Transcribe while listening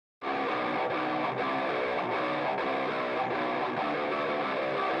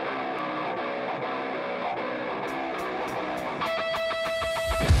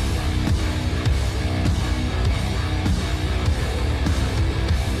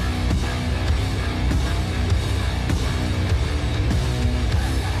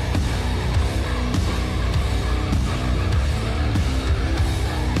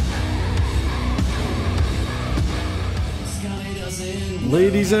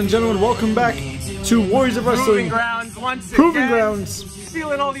Ladies and gentlemen, welcome back to Warriors of Wrestling. Proving Grounds once Proving again. Grounds.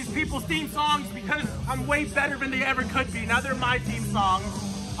 Stealing all these people's theme songs because I'm way better than they ever could be. Now they're my theme songs.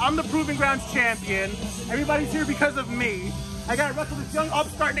 I'm the Proving Grounds champion. Everybody's here because of me. I got to wrestle this young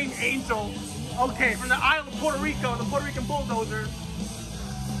upstart named Angel. Okay, from the Isle of Puerto Rico, the Puerto Rican Bulldozers.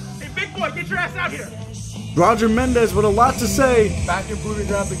 Hey, big boy, get your ass out here. Roger Mendez with a lot to say. Back in Proving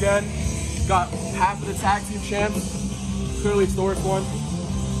Grounds again. Got half of the tag team champs. Clearly it's the worst one.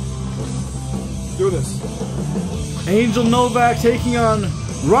 Let's do this. Angel Novak taking on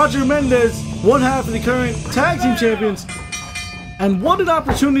Roger Mendez, one half of the current tag team champions. And what an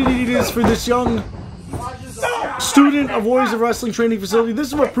opportunity it is for this young student of Warriors of Wrestling training facility. This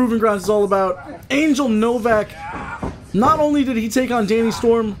is what Proving Grounds is all about. Angel Novak, not only did he take on Danny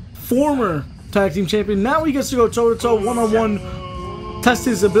Storm, former tag team champion, now he gets to go toe-to-toe, one-on-one, test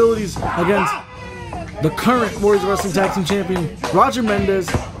his abilities against the current Warriors of Wrestling tag team champion, Roger Mendez.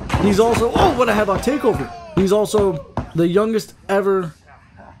 He's also, oh, what a headlock takeover. He's also the youngest ever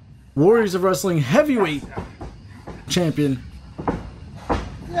Warriors of Wrestling heavyweight champion.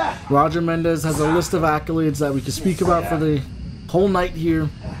 Roger Mendez has a list of accolades that we can speak about for the whole night here.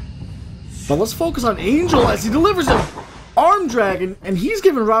 But let's focus on Angel as he delivers an arm drag, and he's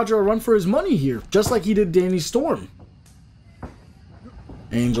giving Roger a run for his money here, just like he did Danny Storm.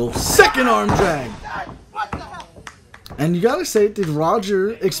 Angel, second arm drag. And you gotta say, did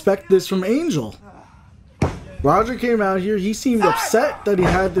Roger expect this from Angel? Roger came out here, he seemed upset that he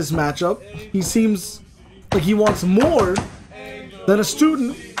had this matchup. He seems like he wants more than a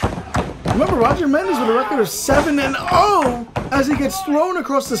student. Remember, Roger Mendez with a record of 7-0 as he gets thrown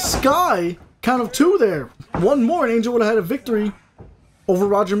across the sky. Count of 2 there. One more and Angel would have had a victory over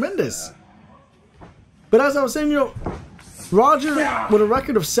Roger Mendez. But as I was saying, you know, Roger with a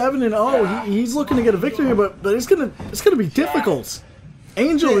record of 7-0, he's looking to get a victory, but it's gonna be difficult.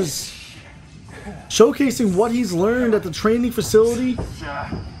 Angel is showcasing what he's learned at the training facility.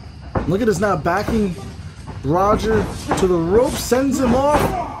 Look at this now, backing Roger to the rope, sends him off,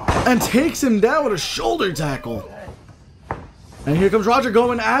 and takes him down with a shoulder tackle. And here comes Roger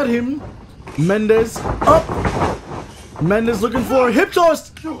going at him. Mendez up. Mendez looking for a hip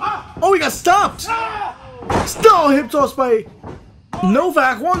toss. Oh, he got stopped. Still hip toss by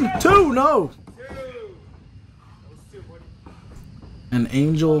Novak. 1, 2, no. And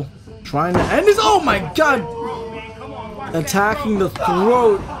Angel trying to end his. Oh my God! Attacking the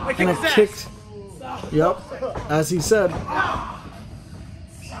throat and a kick. Yep, as he said.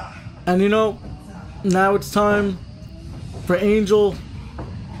 And you know, now it's time for Angel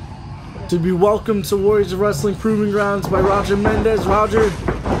to be welcomed to Warriors of Wrestling Proving Grounds by Roger Mendez. Roger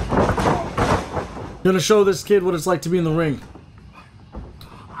gonna show this kid what it's like to be in the ring.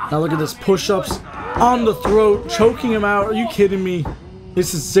 Now look at this, push-ups on the throat, choking him out. Are you kidding me?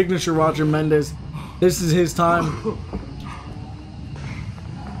 This is signature Roger Mendez. This is his time.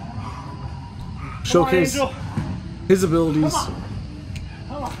 Showcase his abilities.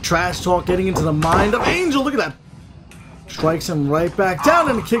 Trash talk getting into the mind of Angel. Look at that. Strikes him right back down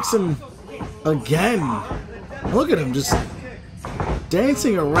and kicks him again. Look at him just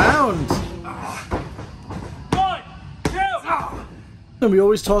dancing around. And we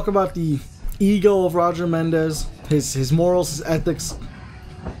always talk about the ego of Roger Mendez, his morals, his ethics.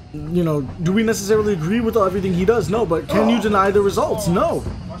 You know, do we necessarily agree with everything he does? No, but can you deny the results? No.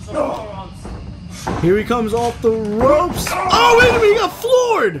 Here he comes off the ropes. Oh, wait a minute, he got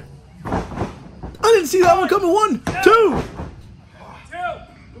floored. I didn't see that one coming. 1,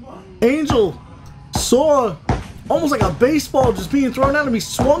 2. Angel saw almost like a baseball just being thrown at him. He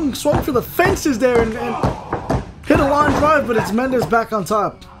swung for the fences there and hit a line drive, but it's Mendez back on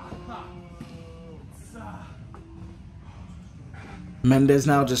top. Mendez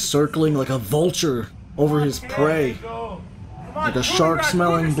now just circling like a vulture over his prey. Like a shark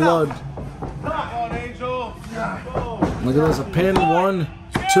smelling blood. Look at this, a pin. 1,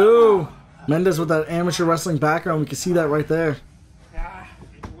 2. Mendez with that amateur wrestling background, we can see that right there.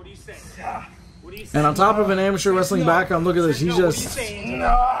 And on top of an amateur wrestling background, look at this, he just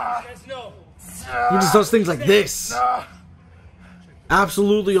does things like this.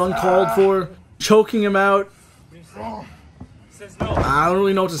 Absolutely uncalled for, choking him out. I don't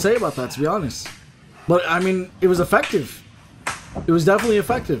really know what to say about that, to be honest. But, I mean, it was effective. It was definitely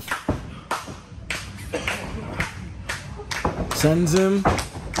effective. Sends him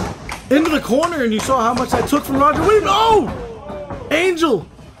into the corner, and you saw how much that took from Roger. Wait, oh! Angel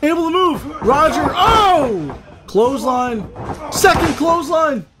able to move. Roger, oh! Clothesline. Second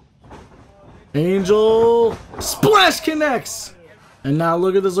clothesline. Angel splash connects. And now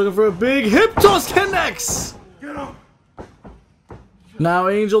look at this, looking for a big hip toss, connects. Now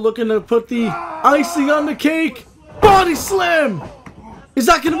Angel looking to put the icing on the cake. Body slam! Is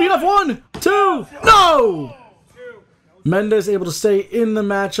that going to be enough? 1, 2, no! Mendez able to stay in the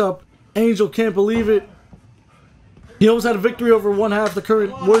matchup. Angel can't believe it. He almost had a victory over one half the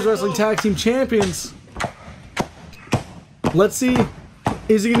current Warriors Wrestling Tag Team Champions. Let's see.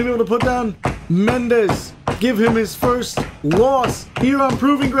 Is he going to be able to put down Mendez? Give him his first loss here on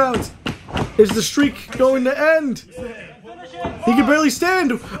Proving Grounds. Is the streak going to end? He can barely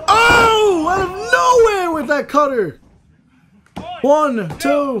stand. Oh! Out of nowhere with that cutter. 1,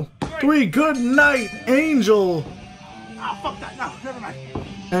 2, 3. Good night, Angel. Oh, fuck that. No, never mind.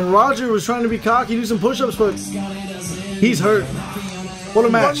 And Roger was trying to be cocky, do some push-ups, but he's hurt. What a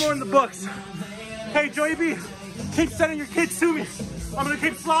match. One more in the books. Hey, Joey B, keep sending your kids to me. I'm going to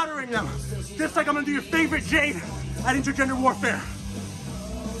keep slaughtering them. Just like I'm going to do your favorite Jade at Intergender Warfare.